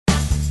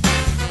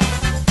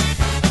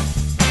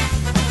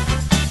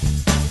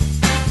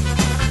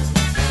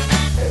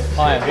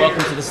Hi,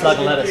 welcome to the Slug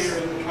and Lettuce.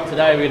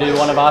 Today we're going to do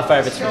one of our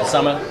favourites for the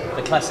summer,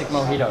 the classic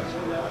Mojito.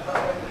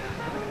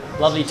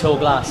 Lovely tall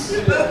glass.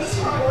 We're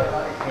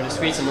going to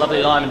squeeze some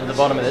lovely lime into the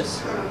bottom of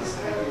this.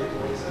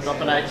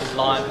 Drop an eighth of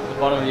lime at the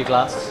bottom of your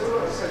glass.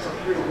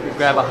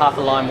 Grab a half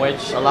a lime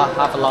wedge,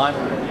 half a lime.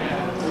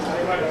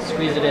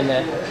 Squeeze it in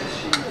there.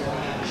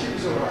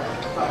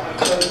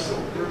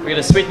 We're going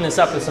to sweeten this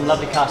up with some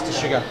lovely caster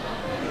sugar.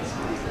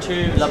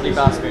 2 lovely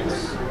bar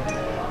spoons.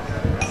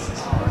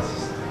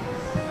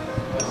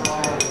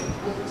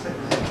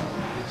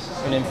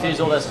 We're going to infuse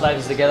all those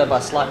flavours together by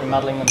slightly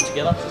muddling them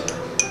together.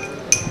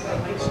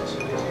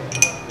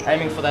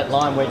 Aiming for that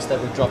lime wedge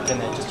that we've dropped in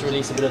there, just to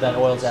release a bit of that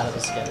oils out of the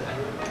skin.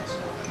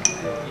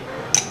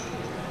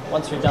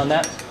 Once we've done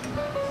that,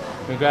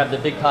 we grab the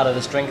big part of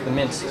this drink, the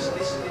mint.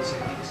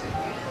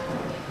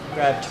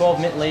 Grab 12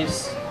 mint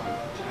leaves,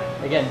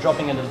 again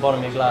dropping into the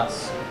bottom of your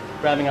glass.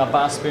 Grabbing our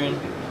bar spoon,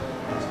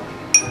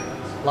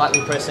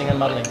 lightly pressing and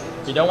muddling.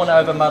 You don't want to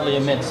over muddle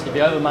your mint. If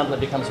you over muddle it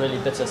becomes really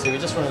bitter, so we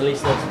just want to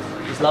release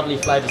these lovely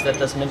flavours that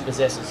this mint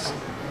possesses.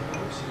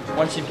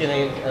 Once you've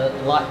given a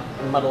light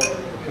muddle,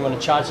 you want to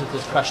charge it with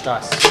this crushed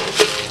ice.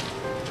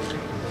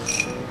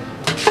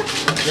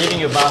 Leaving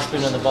your bar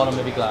spoon on the bottom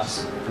of your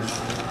glass.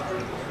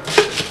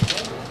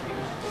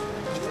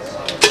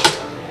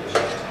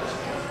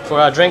 For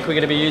our drink, we're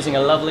going to be using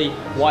a lovely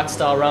white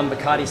style rum,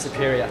 Bacardi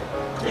Superior.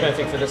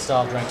 Perfect for this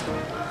style drink.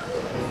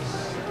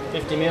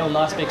 50ml,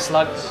 nice big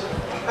slug.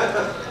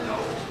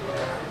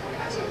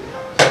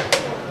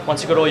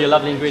 Once you've got all your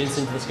lovely ingredients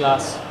into this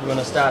glass, you want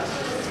to start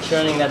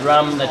churning that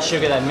rum, that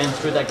sugar, that mint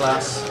through that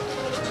glass.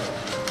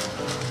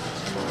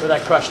 With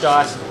that crushed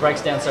ice, it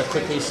breaks down so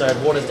quickly, so it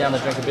waters down the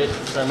drink a bit,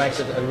 so it makes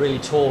it a really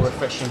tall,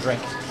 refreshing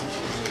drink.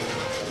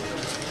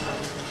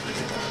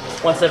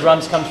 Once that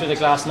rum's come through the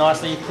glass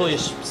nicely, pull your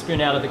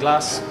spoon out of the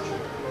glass,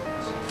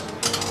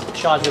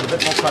 charge with a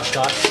bit more crushed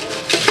ice.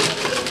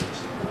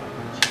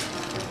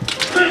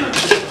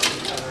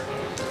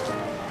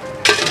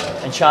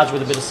 And charge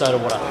with a bit of soda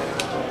water.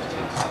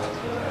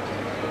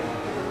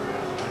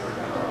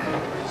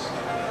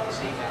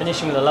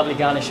 Finishing with a lovely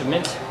garnish of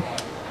mint.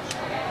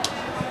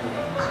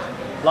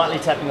 Lightly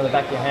tapping on the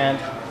back of your hand.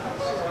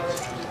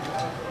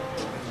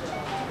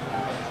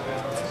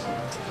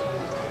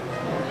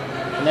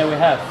 And there we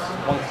have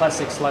one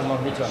classic Slug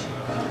Mojito.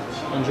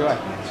 Enjoy.